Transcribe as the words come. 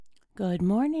Good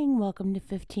morning. Welcome to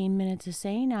 15 Minutes of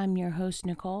Sane. I'm your host,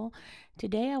 Nicole.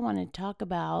 Today I want to talk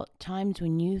about times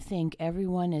when you think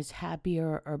everyone is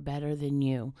happier or better than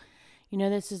you. You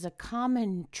know, this is a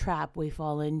common trap we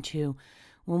fall into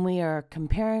when we are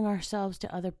comparing ourselves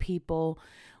to other people,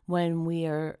 when we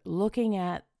are looking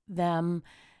at them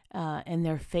in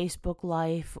their Facebook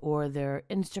life or their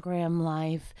Instagram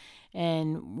life,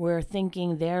 and we're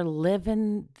thinking they're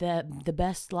living the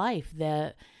best life,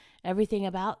 that everything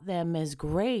about them is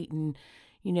great, and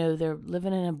they're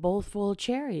living in a bowl full of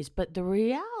cherries. But the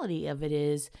reality of it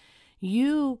is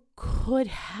you could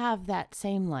have that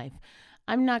same life.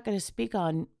 I'm not going to speak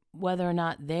on whether or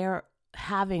not they're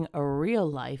having a real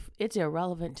life. It's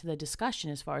irrelevant to the discussion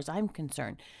as far as I'm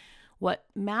concerned. What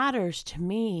matters to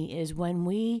me is when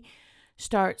we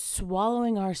start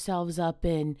swallowing ourselves up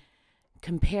in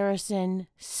comparison,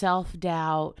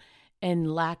 self-doubt,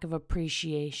 and lack of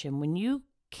appreciation. When you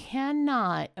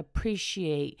cannot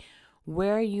appreciate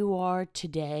where you are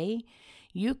today,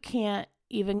 you can't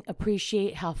even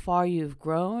appreciate how far you've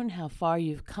grown, how far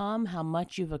you've come, how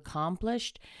much you've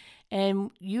accomplished.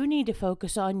 And you need to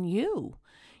focus on you.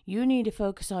 You need to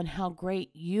focus on how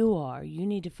great you are. You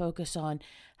need to focus on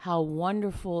how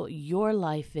wonderful your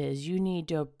life is. You need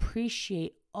to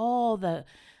appreciate all the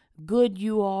good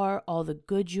you are, all the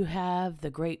good you have, the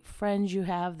great friends you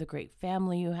have, the great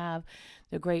family you have,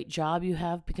 the great job you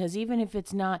have. Because even if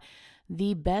it's not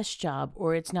the best job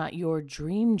or it's not your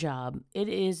dream job, it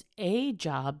is a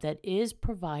job that is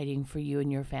providing for you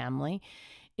and your family.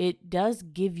 It does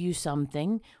give you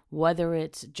something, whether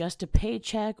it's just a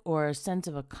paycheck or a sense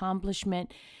of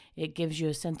accomplishment. It gives you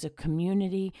a sense of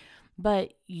community.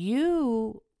 But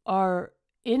you are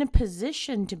in a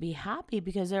position to be happy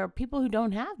because there are people who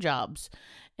don't have jobs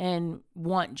and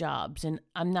want jobs. And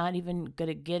I'm not even going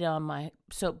to get on my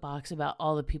soapbox about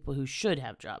all the people who should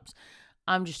have jobs.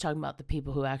 I'm just talking about the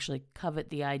people who actually covet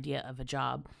the idea of a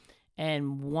job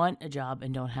and want a job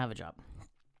and don't have a job.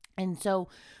 And so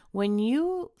when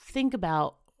you think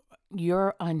about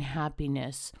your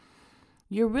unhappiness,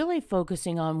 you're really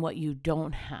focusing on what you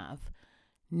don't have,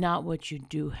 not what you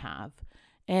do have.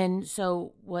 And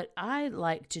so what I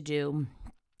like to do,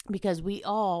 because we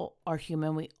all are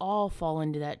human, we all fall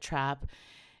into that trap,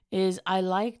 is I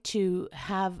like to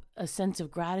have a sense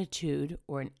of gratitude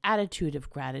or an attitude of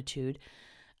gratitude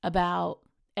about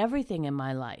everything in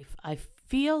my life. I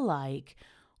feel like,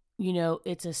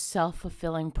 it's a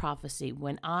self-fulfilling prophecy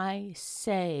when I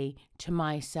say to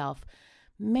myself,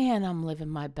 man, I'm living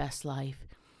my best life.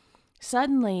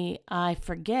 Suddenly I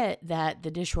forget that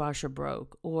the dishwasher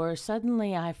broke, or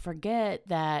suddenly I forget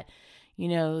that,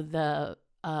 the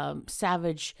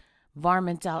savage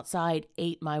varmints outside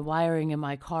ate my wiring in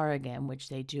my car again, which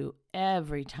they do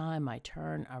every time I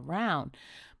turn around.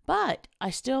 But I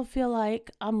still feel like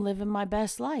I'm living my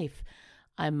best life.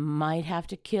 I might have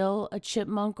to kill a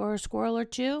chipmunk or a squirrel or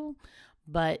two,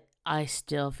 but I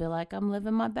still feel like I'm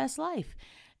living my best life.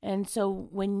 And so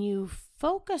when you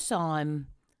focus on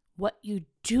what you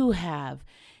do have,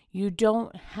 you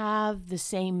don't have the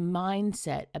same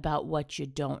mindset about what you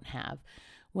don't have.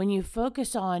 When you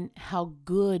focus on how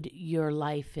good your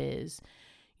life is,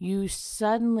 you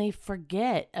suddenly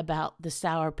forget about the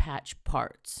Sour Patch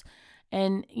parts.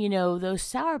 And, those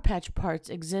Sour Patch parts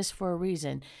exist for a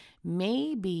reason.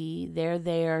 Maybe they're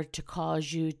there to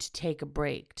cause you to take a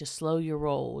break, to slow your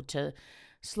roll, to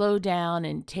slow down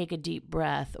and take a deep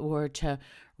breath, or to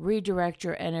redirect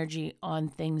your energy on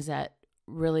things that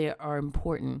really are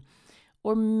important.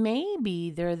 Or maybe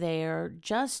they're there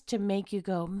just to make you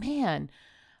go, man,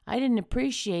 I didn't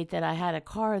appreciate that I had a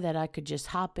car that I could just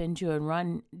hop into and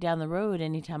run down the road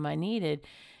anytime I needed,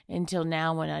 until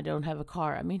now when I don't have a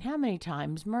car. I mean, how many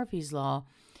times, Murphy's Law,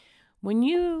 when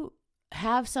you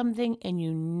have something and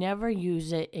you never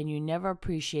use it and you never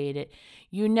appreciate it,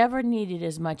 you never need it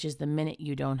as much as the minute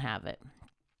you don't have it.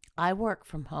 I work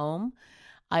from home.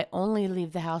 I only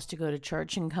leave the house to go to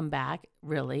church and come back,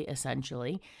 really,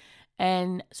 essentially.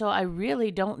 And so I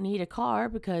really don't need a car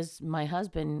because my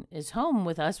husband is home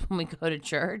with us when we go to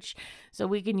church, so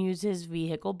we can use his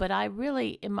vehicle. But I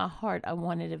really, in my heart, I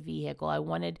wanted a vehicle. I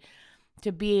wanted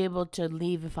to be able to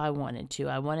leave if I wanted to.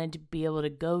 I wanted to be able to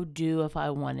go do if I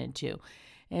wanted to.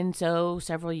 And so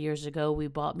several years ago, we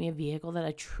bought me a vehicle that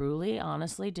I truly,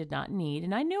 honestly did not need.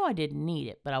 And I knew I didn't need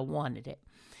it, but I wanted it.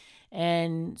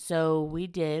 And so we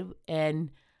did. And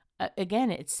again,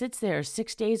 it sits there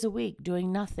 6 days a week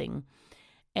doing nothing.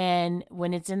 And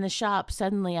when it's in the shop,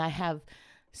 suddenly I have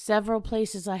several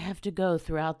places I have to go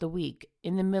throughout the week.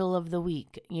 In the middle of the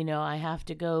week, I have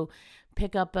to go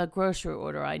pick up a grocery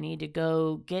order. I need to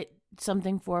go get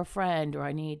something for a friend, or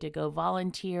I needed to go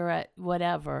volunteer at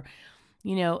whatever,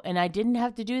 and I didn't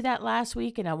have to do that last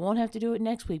week, and I won't have to do it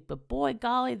next week. But boy,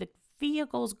 golly, the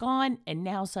vehicle's gone, and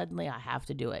now suddenly I have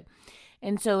to do it.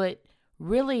 And so it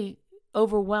really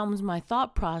overwhelms my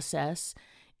thought process,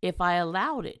 if I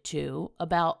allowed it to,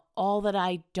 about all that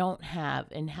I don't have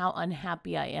and how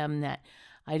unhappy I am that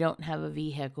I don't have a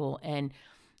vehicle and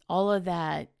all of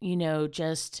that,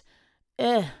 just,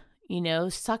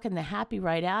 sucking the happy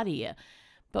right out of you.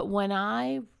 But when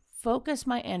I focus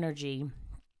my energy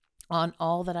on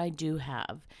all that I do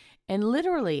have, and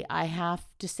literally I have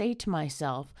to say to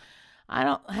myself, I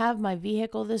don't have my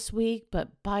vehicle this week,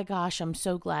 but by gosh, I'm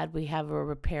so glad we have a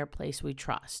repair place we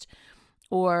trust.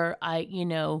 Or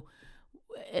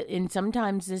and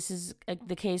sometimes this is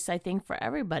the case, I think, for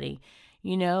everybody.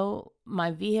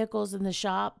 My vehicle's in the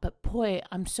shop, but boy,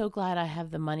 I'm so glad I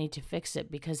have the money to fix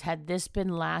it, because had this been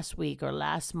last week or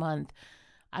last month,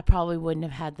 I probably wouldn't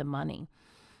have had the money.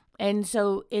 And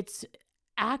so it's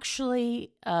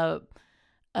actually a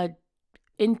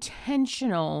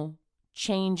intentional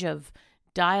change of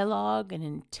dialogue, an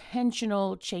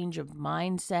intentional change of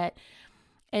mindset.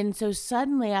 And so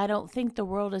suddenly I don't think the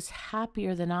world is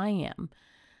happier than I am.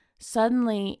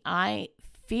 Suddenly I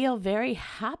feel very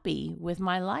happy with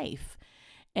my life.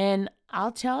 And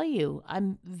I'll tell you,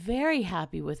 I'm very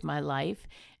happy with my life.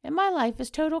 And my life is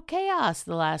total chaos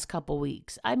the last couple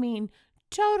weeks. I mean,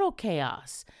 total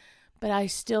chaos. But I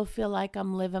still feel like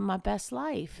I'm living my best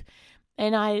life.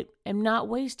 And I am not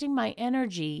wasting my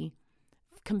energy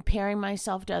comparing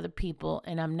myself to other people.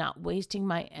 And I'm not wasting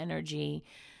my energy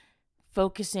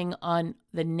focusing on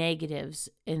the negatives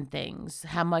in things,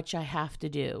 how much I have to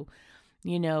do.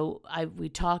 We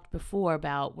talked before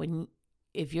about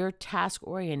if you're task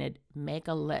oriented, make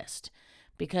a list,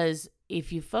 because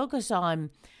if you focus on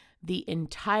the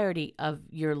entirety of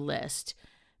your list,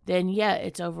 then yeah,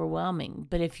 it's overwhelming.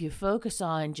 But if you focus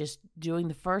on just doing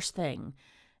the first thing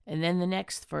and then the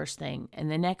next first thing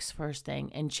and the next first thing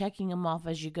and checking them off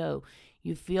as you go,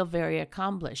 you feel very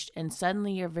accomplished, and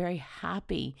suddenly you're very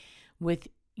happy with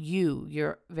you.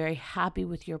 You're very happy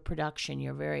with your production.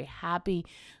 You're very happy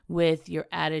with your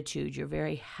attitude. You're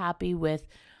very happy with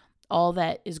all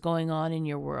that is going on in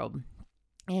your world.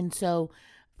 And so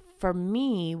for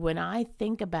me, when I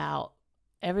think about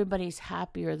everybody's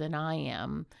happier than I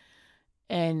am,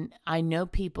 and I know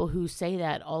people who say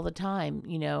that all the time,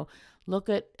 look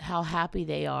at how happy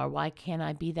they are. Why can't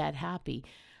I be that happy?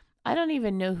 I don't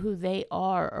even know who they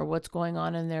are or what's going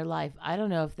on in their life. I don't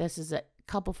know if this is a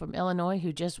couple from Illinois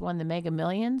who just won the Mega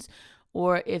Millions,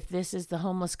 or if this is the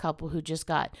homeless couple who just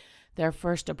got their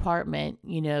first apartment,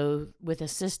 with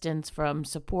assistance from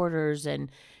supporters, and,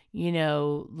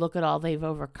 look at all they've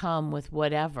overcome with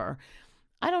whatever.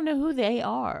 I don't know who they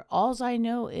are. All I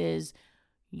know is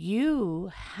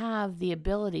you have the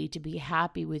ability to be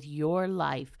happy with your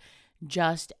life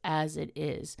just as it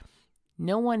is.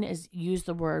 No one has used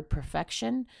the word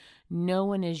perfection. No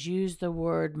one has used the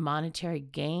word monetary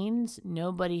gains.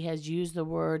 Nobody has used the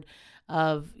word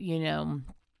of,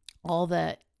 all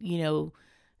that,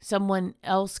 someone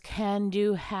else can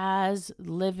do, has,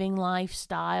 living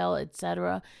lifestyle,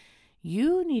 etc.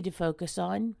 You need to focus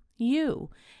on you.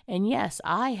 And yes,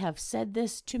 I have said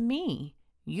this to me.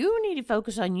 You need to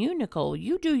focus on you, Nicole.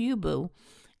 You do you, boo.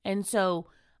 And so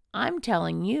I'm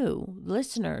telling you,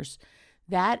 listeners,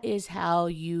 that is how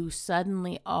you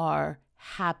suddenly are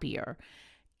happier,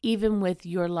 even with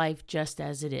your life just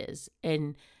as it is.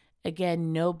 And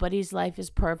again, nobody's life is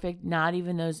perfect, not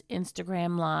even those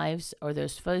Instagram lives or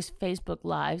those Facebook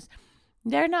lives.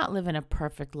 They're not living a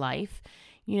perfect life.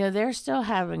 They're still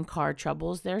having car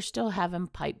troubles. They're still having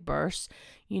pipe bursts.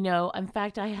 In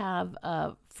fact, I have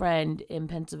a friend in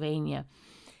Pennsylvania,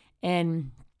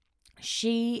 and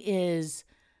she is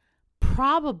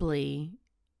probably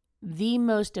the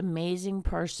most amazing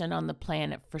person on the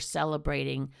planet for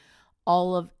celebrating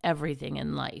all of everything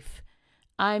in life.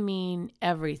 I mean,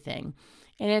 everything.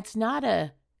 And it's not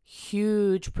a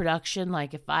huge production.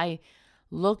 Like if I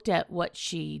looked at what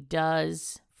she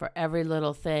does for every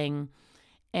little thing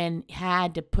and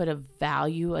had to put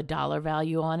a dollar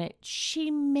value on it, she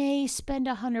may spend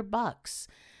 $100.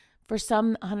 For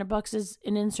some, $100 is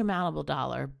an insurmountable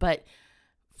dollar, but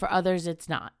for others, it's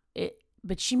not.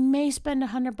 But she may spend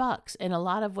 $100, and a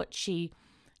lot of what she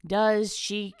does,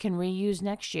 she can reuse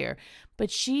next year. But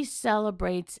she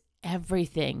celebrates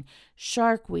everything.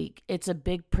 Shark Week, it's a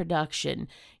big production.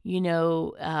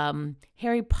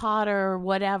 Harry Potter,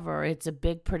 whatever, it's a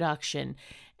big production.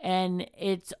 And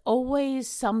it's always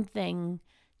something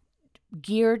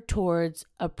geared towards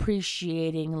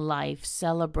appreciating life,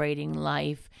 celebrating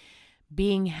life,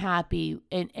 being happy.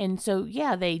 And so,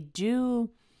 yeah, they do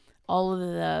all of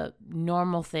the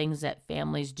normal things that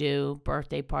families do,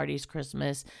 birthday parties,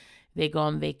 Christmas, they go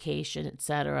on vacation,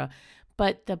 etc.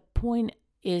 But the point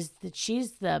is that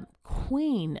she's the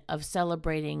queen of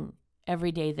celebrating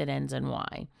every day that ends in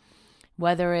Y.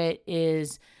 Whether it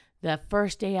is the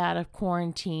first day out of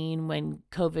quarantine when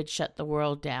COVID shut the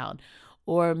world down,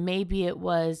 or maybe it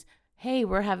was, hey,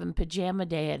 we're having pajama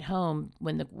day at home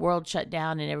when the world shut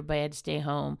down and everybody had to stay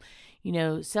home,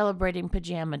 celebrating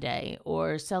pajama day,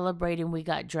 or celebrating we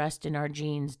got dressed in our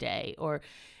jeans day,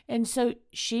 and so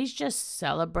she's just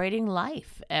celebrating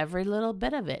life, every little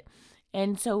bit of it.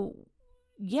 And so,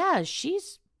 yeah,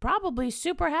 she's probably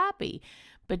super happy.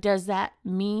 But does that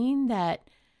mean that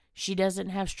she doesn't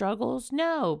have struggles?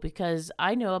 No, because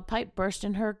I know a pipe burst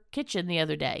in her kitchen the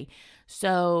other day.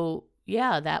 So,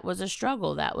 yeah, that was a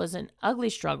struggle. That was an ugly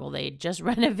struggle. They just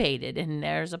renovated and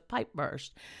there's a pipe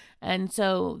burst. And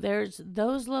so there's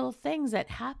those little things that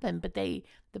happen, but the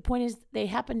point is they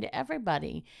happen to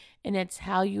everybody, and it's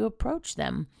how you approach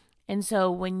them. And so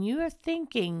when you're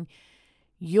thinking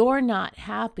you're not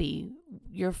happy,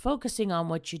 you're focusing on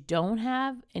what you don't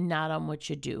have and not on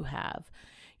what you do have.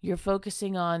 You're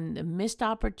focusing on the missed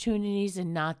opportunities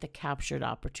and not the captured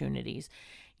opportunities.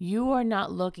 You are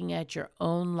not looking at your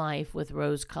own life with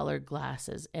rose-colored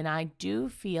glasses. And I do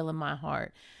feel in my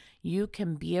heart you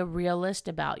can be a realist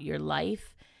about your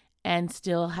life and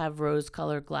still have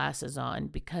rose-colored glasses on,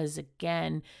 because,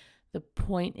 again, the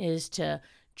point is to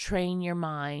train your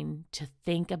mind to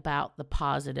think about the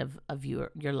positive of your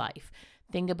life.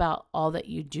 Think about all that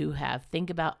you do have.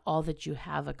 Think about all that you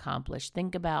have accomplished.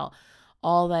 Think about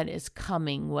all that is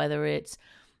coming, whether it's,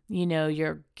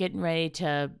 you're getting ready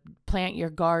to plant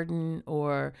your garden,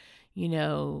 or,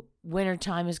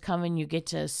 wintertime is coming, you get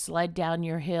to sled down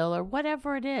your hill, or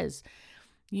whatever it is.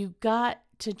 You got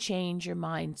to change your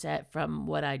mindset from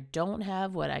what I don't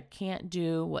have, what I can't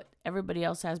do, what everybody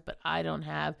else has but I don't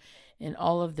have, and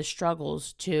all of the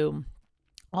struggles, to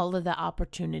all of the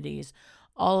opportunities,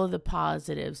 all of the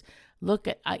positives. Look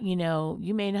at,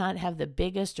 you may not have the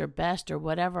biggest or best or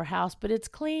whatever house, but it's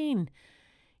clean.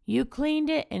 You cleaned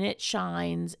it and it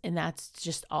shines, and that's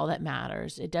just all that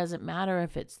matters. It doesn't matter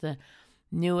if it's the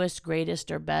newest, greatest,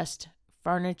 or best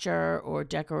furniture or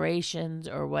decorations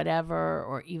or whatever,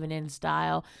 or even in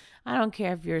style. I don't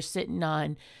care if you're sitting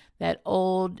on that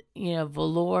old,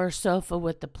 velour sofa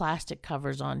with the plastic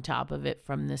covers on top of it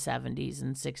from the 70s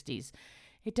and 60s.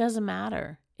 It doesn't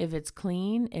matter. If it's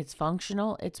clean, it's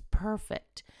functional, it's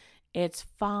perfect, it's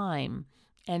fine.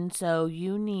 And so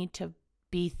you need to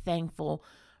be thankful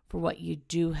for what you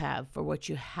do have, for what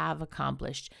you have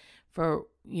accomplished, for,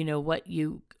 what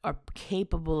you are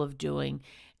capable of doing,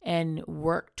 and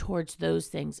work towards those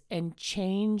things, and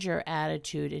change your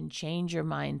attitude and change your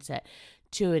mindset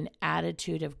to an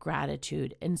attitude of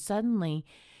gratitude. And suddenly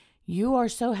you are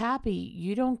so happy,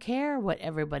 you don't care what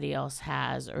everybody else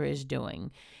has or is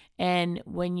doing. And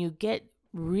when you get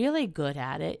really good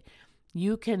at it,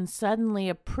 you can suddenly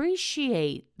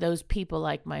appreciate those people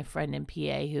like my friend in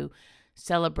PA who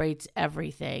celebrates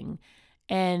everything.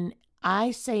 And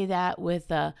I say that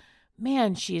with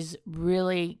man, she's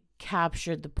really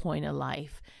captured the point of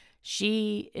life.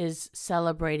 She is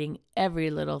celebrating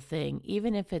every little thing,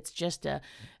 even if it's just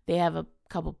they have a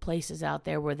couple places out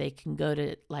there where they can go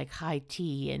to like high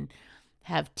tea and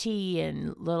have tea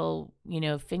and little,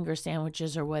 finger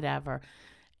sandwiches or whatever.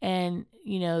 And,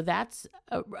 that's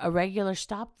a regular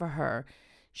stop for her.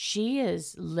 She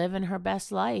is living her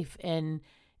best life, and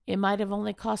it might have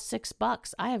only cost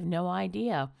 $6. I have no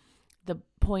idea. The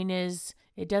point is,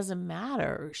 it doesn't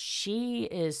matter. She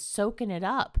is soaking it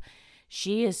up.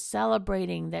 She is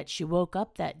celebrating that she woke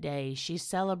up that day. She's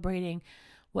celebrating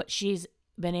what she's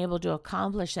been able to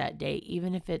accomplish that day,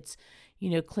 even if it's,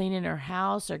 cleaning her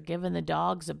house or giving the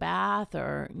dogs a bath,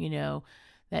 or,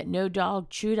 that no dog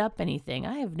chewed up anything.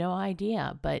 I have no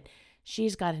idea, but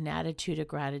she's got an attitude of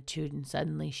gratitude, and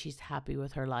suddenly she's happy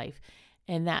with her life.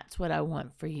 And that's what I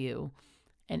want for you,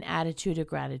 an attitude of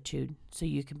gratitude, so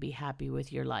you can be happy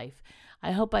with your life.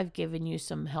 I hope I've given you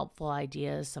some helpful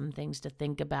ideas, some things to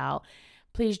think about.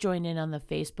 Please join in on the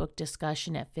Facebook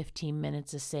discussion at 15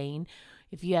 Minutes of Sane.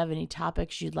 If you have any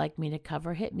topics you'd like me to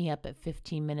cover, hit me up at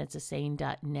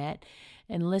 15minutesofsane.net.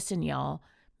 And listen, y'all,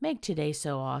 make today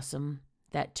so awesome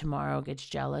that tomorrow gets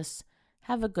jealous.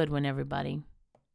 Have a good one, everybody.